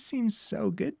 that just seems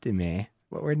so good to me.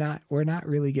 But we're not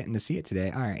really getting to see it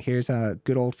today. All right, here's a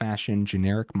good old-fashioned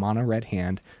generic mono red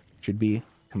hand. Should be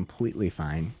completely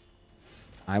fine.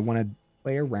 I want to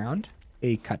play around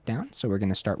a cut down, so we're going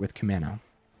to start with Kumano.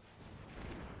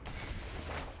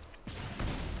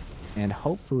 And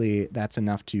hopefully that's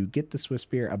enough to get the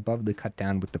Swiftspear above the cut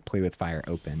down with the Play with Fire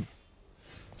open.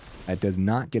 That does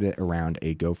not get it around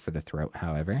a Go for the Throat,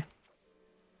 however.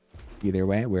 Either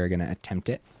way, we're going to attempt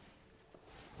it.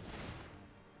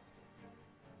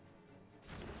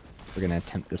 We're going to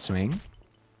attempt the swing.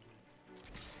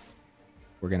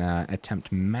 We're going to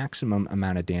attempt maximum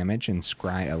amount of damage and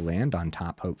scry a land on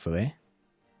top, hopefully.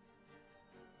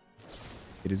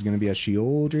 It is going to be a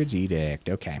Sheoldred's Edict.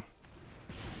 Okay.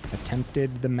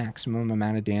 Attempted the maximum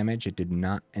amount of damage. It did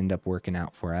not end up working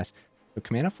out for us. So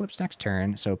Kumano flips next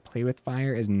turn, so Play with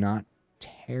Fire is not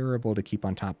terrible to keep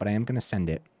on top, but I am going to send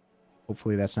it.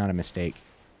 Hopefully that's not a mistake.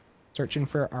 Searching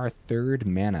for our 3rd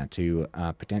mana to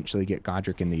potentially get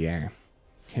Goddric in the air.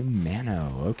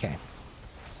 Kumano, okay.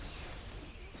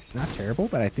 Not terrible,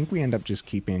 but I think we end up just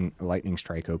keeping a Lightning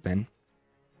Strike open.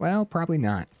 Well, probably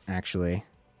not, actually.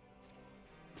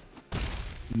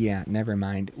 Yeah, never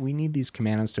mind. We need these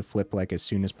Kumanos to flip like as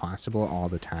soon as possible all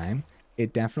the time.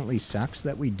 It definitely sucks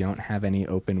that we don't have any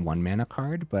open 1-mana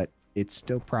card, but it's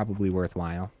still probably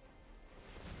worthwhile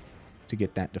to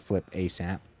get that to flip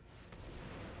ASAP.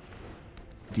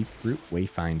 Deep Root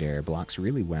Wayfinder blocks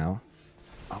really well.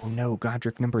 Oh no,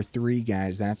 Goddric number 3,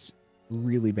 guys. That's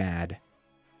really bad.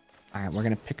 Alright, we're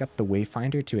going to pick up the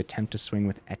Wayfinder to attempt to swing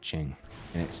with Etching.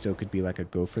 And it still could be like a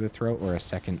Go for the Throat or a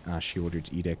second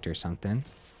Sheoldred's Edict or something.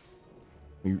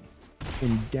 We're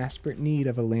in desperate need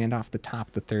of a land off the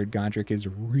top. The 3rd Goddric is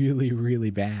really,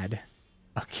 really bad.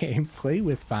 Okay, Play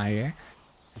with Fire.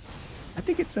 I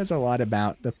think it says a lot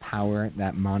about the power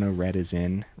that Mono Red is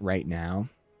in right now.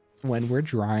 When we're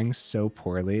drawing so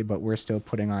poorly, but we're still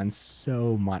putting on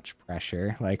so much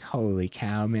pressure. Like, holy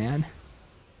cow, man.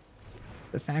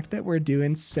 The fact that we're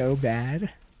doing so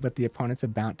bad, but the opponent's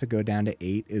about to go down to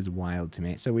 8 is wild to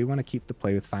me. So we want to keep the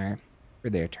Play with Fire for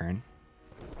their turn.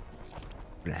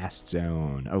 Blast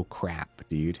Zone. Oh, crap,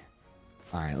 dude.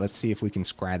 All right, let's see if we can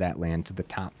scry that land to the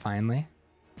top finally.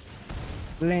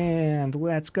 Land,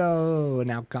 let's go.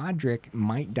 Now, Goddric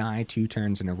might die 2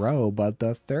 turns in a row, but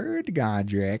the 3rd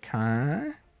Goddric,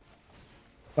 huh?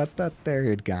 But the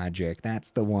 3rd Goddric, that's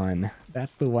the one.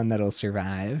 That's the one that'll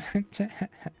survive.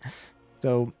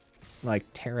 So, like,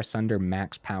 tear asunder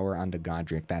max power onto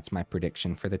Goddric. That's my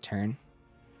prediction for the turn.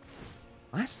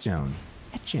 Blast Zone.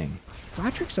 Etching.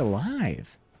 Goddric's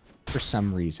alive for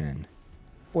some reason.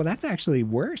 Well, that's actually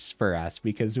worse for us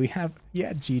because we have,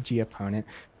 yeah, GG opponent.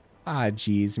 Ah,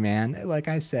 geez, man. Like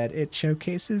I said, it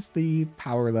showcases the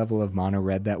power level of Mono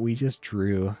Red that we just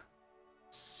drew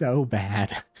so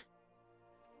bad.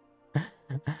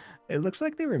 It looks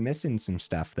like they were missing some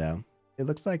stuff, though. It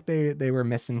looks like they were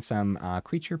missing some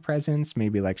creature presence.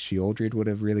 Maybe like Sheoldred would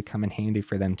have really come in handy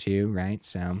for them too, right?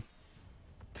 So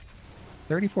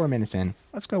 34 minutes in.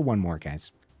 Let's go one more,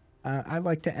 guys. I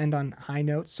like to end on high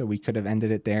notes, so we could have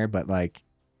ended it there, but like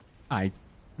I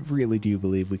really do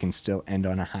believe we can still end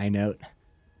on a high note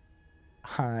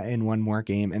in one more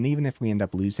game. And even if we end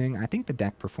up losing, I think the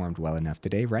deck performed well enough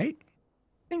today, right?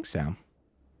 I think so.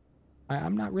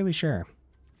 I'm not really sure.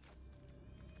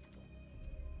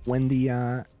 When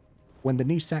the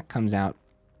new set comes out,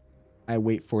 I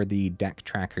wait for the deck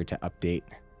tracker to update.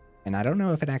 And I don't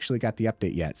know if it actually got the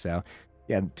update yet. So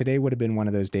yeah, today would have been one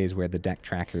of those days where the deck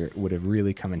tracker would have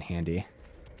really come in handy.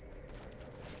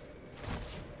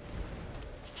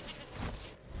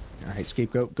 All right,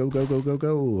 Scapegoat, go, go, go, go,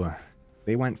 go.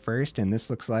 They went first, and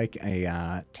this looks like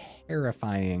a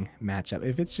terrifying matchup.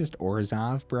 If it's just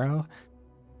Orzhov, bro,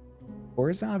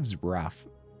 Orzhov's rough.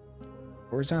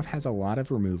 Orzhov has a lot of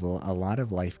removal, a lot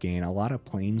of life gain, a lot of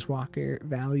planeswalker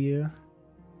value.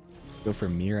 Go for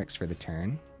Mirrex for the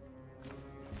turn.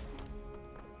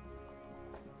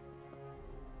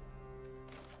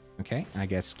 Okay, I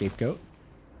guess Scapegoat.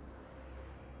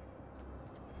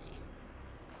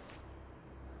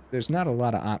 There's not a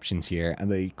lot of options here.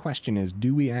 The question is,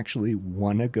 do we actually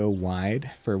want to go wide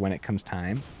for when it comes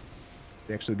time? Do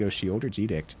we actually go Sheoldred's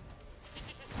Edict?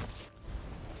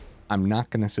 I'm not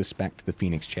going to suspect the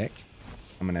Phoenix Chick.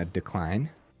 I'm going to decline,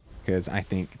 because I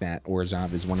think that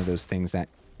Orzhov is one of those things that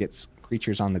gets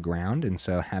creatures on the ground, and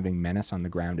so having Menace on the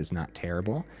ground is not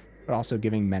terrible, but also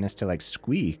giving Menace to like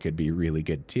Squee could be really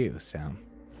good too, so...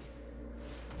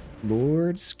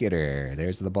 Lord Skitter.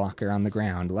 There's the blocker on the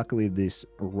ground. Luckily, this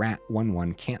rat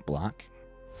 1/1 can't block.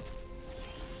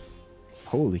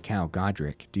 Holy cow,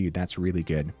 Goddric. Dude, that's really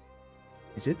good.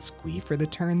 Is it Squee for the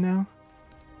turn, though?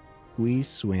 Squee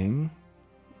swing.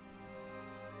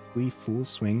 Squee full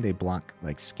swing. They block,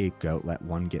 like, Scapegoat. Let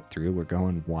one get through. We're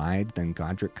going wide. Then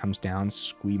Goddric comes down.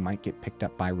 Squee might get picked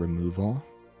up by removal.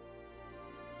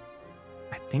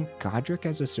 I think Goddric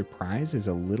as a surprise is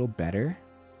a little better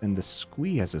than the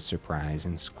Squee as a surprise,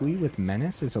 and Squee with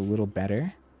Menace is a little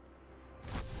better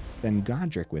than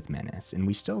Goddric with Menace. And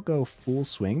we still go full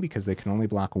swing because they can only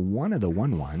block one of the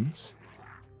 1/1s.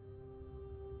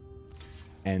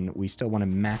 And we still want to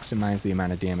maximize the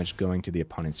amount of damage going to the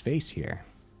opponent's face here.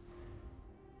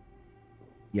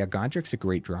 Yeah, Goddric's a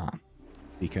great draw,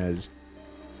 because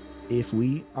if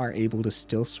we are able to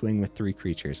still swing with 3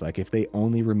 creatures, like if they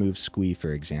only remove Squee,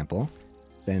 for example,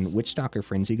 then Witchstalker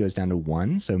Frenzy goes down to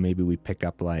 1, so maybe we pick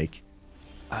up like...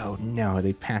 Oh no,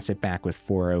 they pass it back with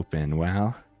 4 open.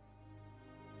 Well,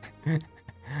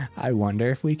 I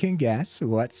wonder if we can guess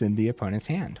what's in the opponent's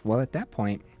hand. Well, at that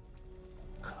point,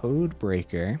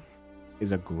 Codebreaker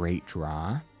is a great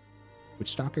draw.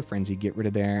 Witchstalker Frenzy, get rid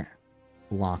of their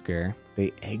blocker.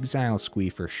 They exile Squee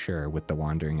for sure with the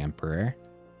Wandering Emperor.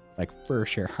 Like, for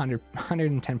sure,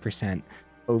 110%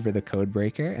 over the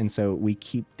Codebreaker, and so we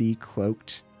keep the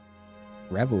Cloaked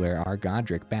Reveler, our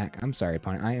Goddric, back. I'm sorry,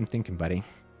 opponent. I am thinking, buddy.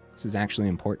 This is actually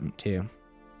important, too.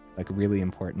 Like, really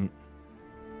important.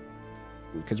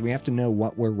 Because we have to know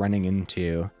what we're running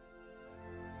into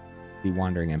the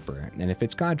Wandering Emperor. And if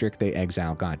it's Goddric, they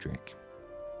exile Goddric.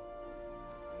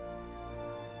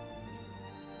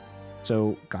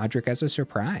 So, Goddric as a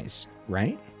surprise,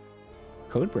 right?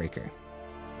 Codebreaker.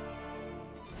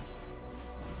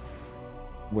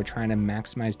 We're trying to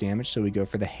maximize damage, so we go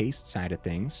for the haste side of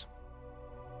things.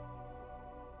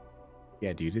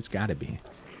 Yeah, dude, it's gotta be.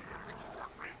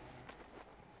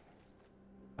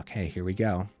 Okay, here we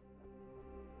go.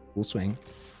 Full swing.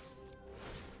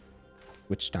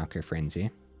 Witchstalker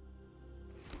Frenzy.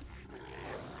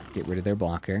 Get rid of their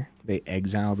blocker. They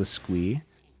exile the Squee.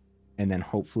 And then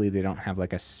hopefully they don't have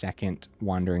like a second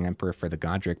Wandering Emperor for the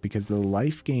Goddric, because the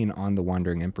life gain on the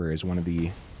Wandering Emperor is one of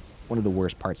the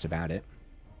worst parts about it.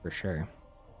 For sure.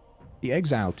 The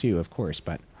exile too, of course,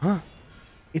 but... Huh!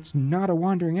 It's not a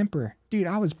Wandering Emperor. Dude,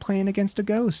 I was playing against a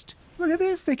ghost. Look at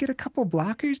this. They get a couple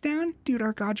blockers down. Dude,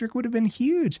 our Goddric would have been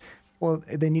huge. Well,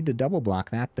 they need to double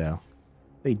block that, though.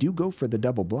 They do go for the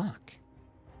double block,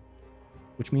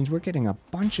 which means we're getting a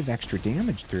bunch of extra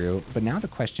damage through. But now the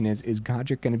question is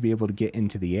Goddric going to be able to get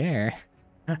into the air?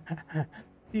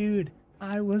 Dude,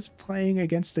 I was playing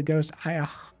against a ghost. I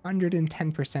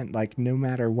 110%, like, no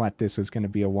matter what, this was going to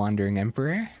be a Wandering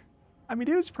Emperor. I mean,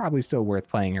 it was probably still worth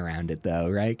playing around it,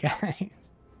 though, right, guys?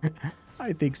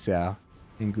 I think so.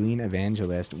 Sanguine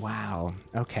Evangelist. Wow.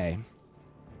 Okay.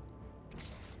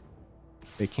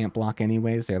 They can't block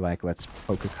anyways. They're like, let's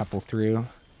poke a couple through.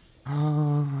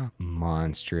 Oh,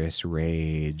 Monstrous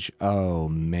Rage. Oh,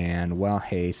 man. Well,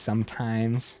 hey,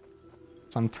 sometimes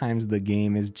the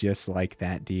game is just like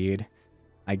that, dude.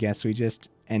 I guess we just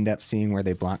end up seeing where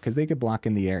they block, because they could block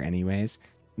in the air anyways.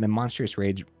 And the Monstrous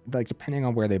Rage, like, depending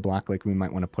on where they block, like, we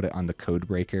might want to put it on the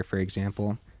Codebreaker, for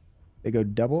example. They go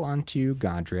double onto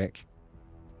Goddric.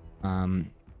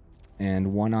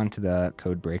 and 1 onto the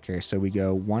Codebreaker. So we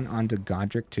go 1 onto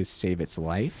Goddric to save its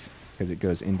life, because it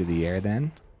goes into the air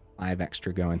then. 5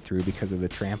 extra going through because of the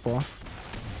trample.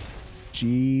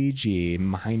 GG,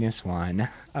 -1.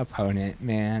 Opponent,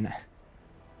 man.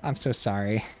 I'm so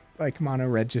sorry. Like, Mono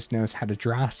Red just knows how to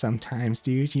draw sometimes,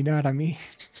 dude. You know what I mean?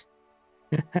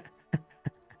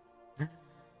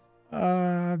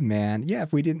 Man. Yeah,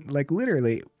 if we didn't, like,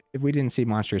 literally, if we didn't see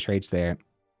Monstrous Rage there,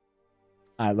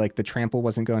 like, the trample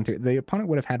wasn't going through, the opponent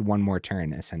would have had 1 more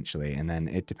turn, essentially, and then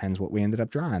it depends what we ended up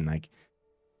drawing. Like,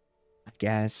 I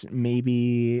guess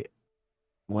maybe,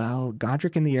 well,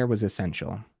 Goddric in the air was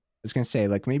essential. I was going to say,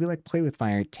 like, maybe, like, play with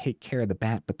fire, take care of the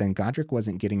bat, but then Goddric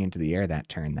wasn't getting into the air that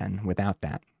turn then, without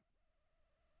that.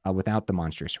 Without the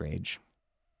Monstrous Rage.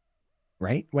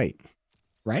 Right? Wait.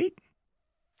 Right?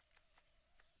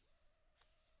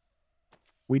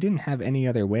 We didn't have any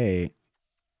other way.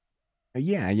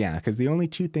 Yeah, because the only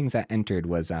 2 things that entered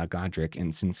was Goddric,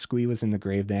 and since Squee was in the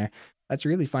grave there, that's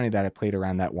really funny that I played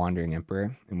around that Wandering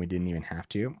Emperor, and we didn't even have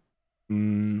to.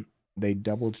 They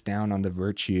doubled down on the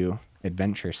Virtue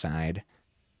Adventure side,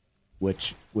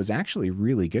 which was actually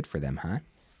really good for them, huh?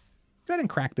 Go ahead and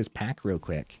crack this pack real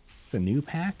quick. It's a new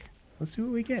pack. Let's see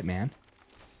what we get, man.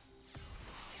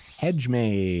 Hedge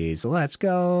Maze. Let's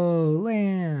go.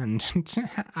 Land.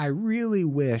 I really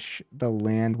wish the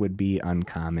land would be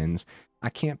uncommons. I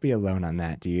can't be alone on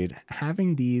that, dude.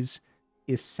 Having these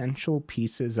essential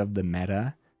pieces of the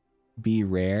meta be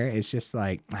rare is just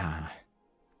like,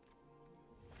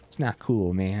 it's not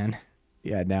cool, man.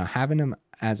 Yeah, now having them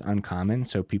as uncommon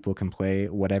so people can play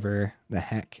whatever the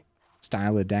heck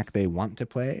style of deck they want to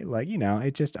play, like, you know,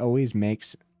 it just always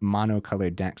makes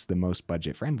monocolored decks the most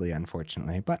budget friendly,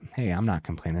 unfortunately. But hey, I'm not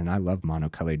complaining. I love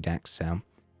monocolored decks, so.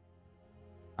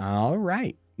 All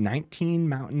right. 19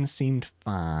 mountains seemed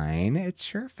fine. It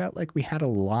sure felt like we had a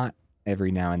lot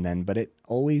every now and then, but it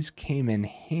always came in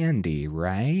handy,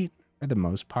 right? For the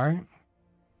most part.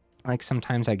 Like,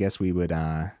 sometimes I guess we would,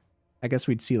 I guess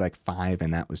we'd see like 5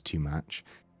 and that was too much.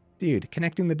 Dude,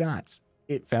 connecting the dots.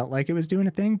 It felt like it was doing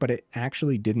a thing, but it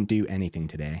actually didn't do anything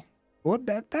today. Well,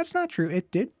 that's not true. It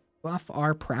did buff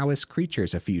our prowess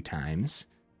creatures a few times.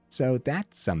 So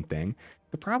that's something.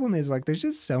 The problem is, like, there's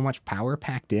just so much power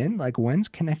packed in. Like, when's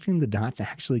connecting the dots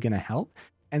actually going to help?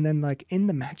 And then, like, in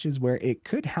the matches where it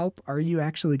could help, are you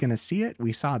actually going to see it?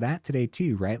 We saw that today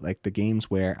too, right? Like the games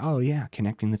where, oh yeah,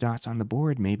 connecting the dots on the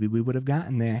board, maybe we would have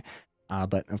gotten there.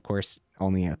 But of course,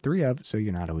 only a 3 of, so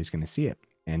you're not always going to see it.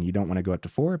 And you don't want to go up to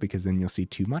 4 because then you'll see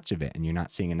too much of it and you're not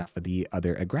seeing enough of the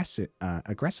other aggressive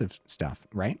stuff,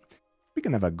 right?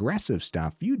 Speaking of aggressive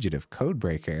stuff, Fugitive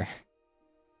Codebreaker.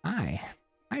 Hi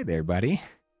there, buddy.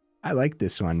 I like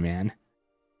this one, man.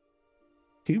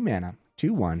 2 mana,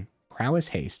 2/1, Prowess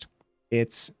Haste.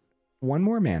 It's 1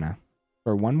 more mana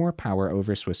or 1 more power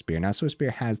over Swiftspear. Now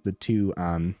Swiftspear has the 2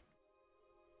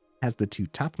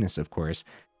 toughness, of course.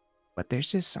 But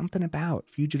there's just something about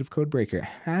Fugitive Codebreaker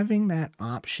having that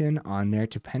option on there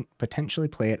to potentially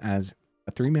play it as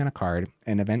a 3 mana card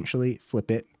and eventually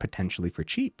flip it potentially for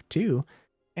cheap too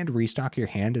and restock your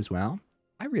hand as well.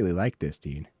 I really like this,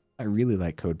 dude. I really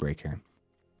like Codebreaker.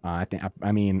 I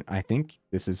think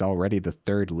this is already the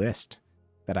 3rd list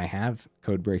that I have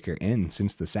Codebreaker in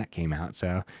since the set came out,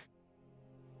 so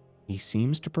he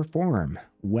seems to perform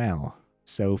well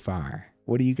so far.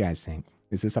 What do you guys think?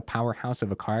 Is this a powerhouse of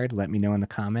a card? Let me know in the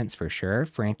comments for sure.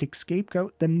 Frantic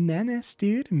Scapegoat, the Menace,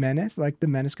 dude. Menace, like the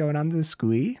Menace going on to the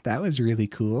Squee. That was really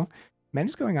cool.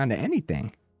 Menace going on to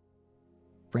anything.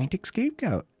 Frantic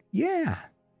Scapegoat. Yeah.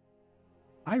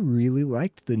 I really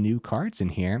liked the new cards in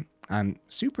here. I'm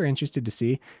super interested to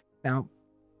see. Now,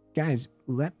 guys,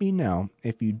 let me know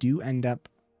if you do end up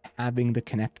having the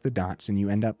connect the dots and you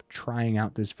end up trying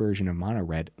out this version of Mono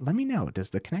Red. Let me know.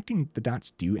 Does the connecting the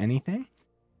dots do anything?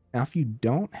 Now, if you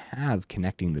don't have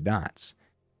connecting the dots,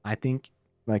 I think,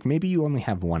 like, maybe you only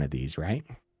have 1 of these, right?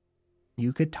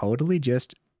 You could totally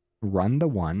just run the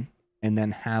 1 and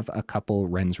then have a couple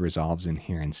Ren's Resolves in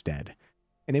here instead.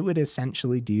 And it would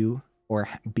essentially do or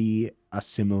be a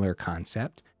similar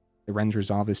concept. The Ren's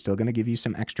Resolve is still going to give you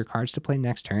some extra cards to play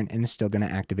next turn and is still going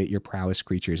to activate your prowess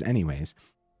creatures anyways.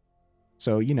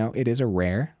 So, you know, it is a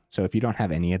rare. So if you don't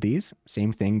have any of these,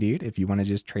 same thing, dude. If you want to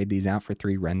just trade these out for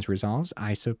 3 Ren's Resolves,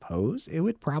 I suppose it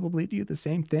would probably do the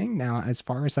same thing. Now, as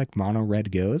far as like mono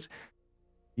red goes,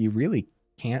 you really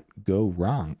can't go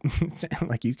wrong.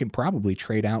 Like, you can probably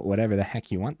trade out whatever the heck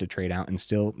you want to trade out and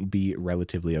still be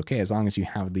relatively okay, as long as you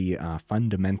have the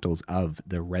fundamentals of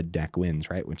the red deck wins,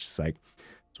 right? Which is like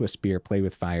Swiftspear, Play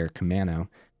with Fire, Kumano.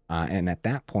 And at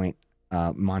that point,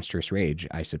 Monstrous Rage,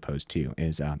 I suppose, too,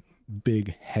 is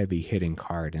big, heavy hitting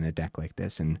card in a deck like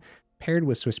this. And paired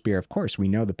with Swiftspear, of course, we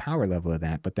know the power level of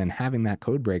that, but then having that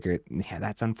Codebreaker, yeah,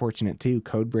 that's unfortunate too.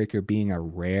 Codebreaker being a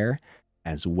rare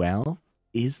as well.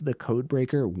 Is the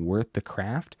Codebreaker worth the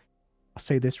craft? I'll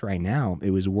say this right now,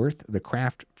 it was worth the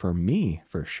craft for me,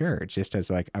 for sure. It's just as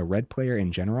like a red player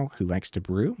in general who likes to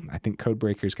brew. I think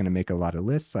Codebreaker is going to make a lot of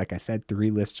lists. Like I said,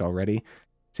 3 lists already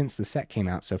since the set came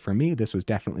out. So for me, this was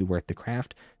definitely worth the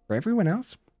craft. For everyone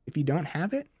else, if you don't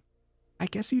have it, I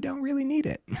guess you don't really need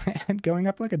it. And going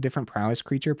up like a different prowess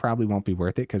creature probably won't be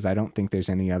worth it because I don't think there's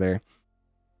any other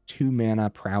 2-mana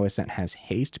prowess that has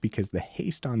haste, because the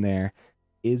haste on there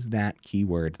is that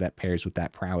keyword that pairs with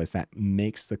that prowess that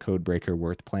makes the Codebreaker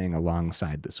worth playing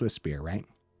alongside the Swiftspear, right?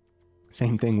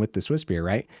 Same thing with the Swiftspear,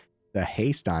 right? The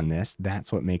haste on this,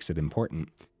 that's what makes it important.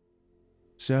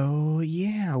 So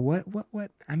yeah,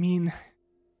 I mean,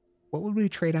 what would we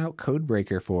trade out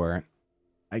Codebreaker for?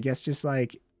 I guess just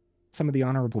like some of the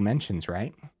honorable mentions,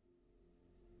 right?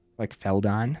 Like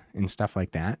Feldon and stuff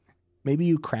like that. Maybe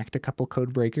you cracked a couple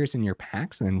Codebreakers in your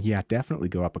packs, then yeah, definitely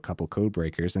go up a couple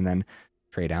Codebreakers and then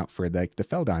trade out for like the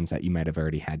Feldons that you might have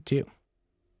already had too.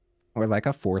 Or like a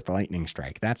 4th Lightning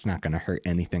Strike. That's not going to hurt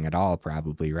anything at all,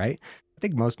 probably, right? I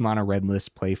think most mono red lists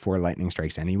play 4 Lightning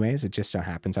Strikes anyways. It just so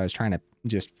happens I was trying to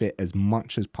just fit as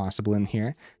much as possible in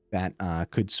here that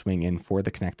could swing in for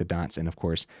the Connect the Dots, and of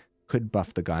course could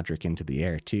buff the Goddric into the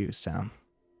air too. So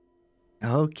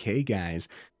okay guys,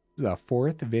 this is the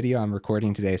 4th video I'm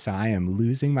recording today, so I am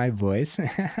losing my voice.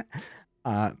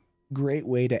 Great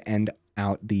way to end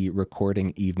out the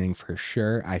recording evening for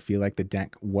sure. I feel like the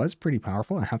deck was pretty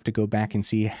powerful. I have to go back and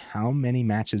see how many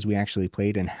matches we actually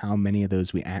played and how many of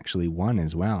those we actually won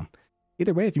as well.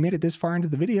 Either way, if you made it this far into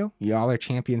the video, y'all are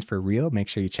champions for real. Make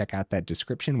sure you check out that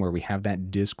description where we have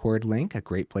that Discord link, a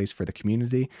great place for the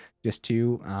community just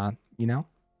to, you know,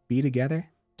 be together,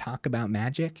 talk about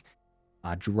Magic,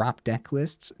 drop deck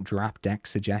lists, drop deck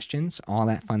suggestions, all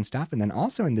that fun stuff. And then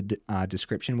also in the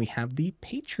description, we have the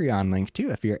Patreon link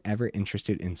too, if you're ever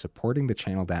interested in supporting the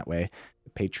channel that way. The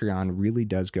Patreon really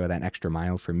does go that extra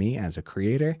mile for me as a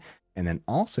creator. And then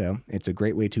also, it's a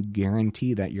great way to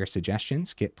guarantee that your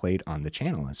suggestions get played on the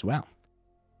channel as well.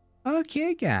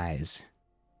 Okay, guys.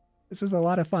 This was a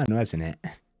lot of fun, wasn't it?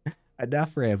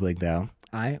 Enough rambling, though.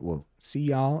 I will see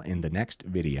y'all in the next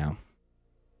video.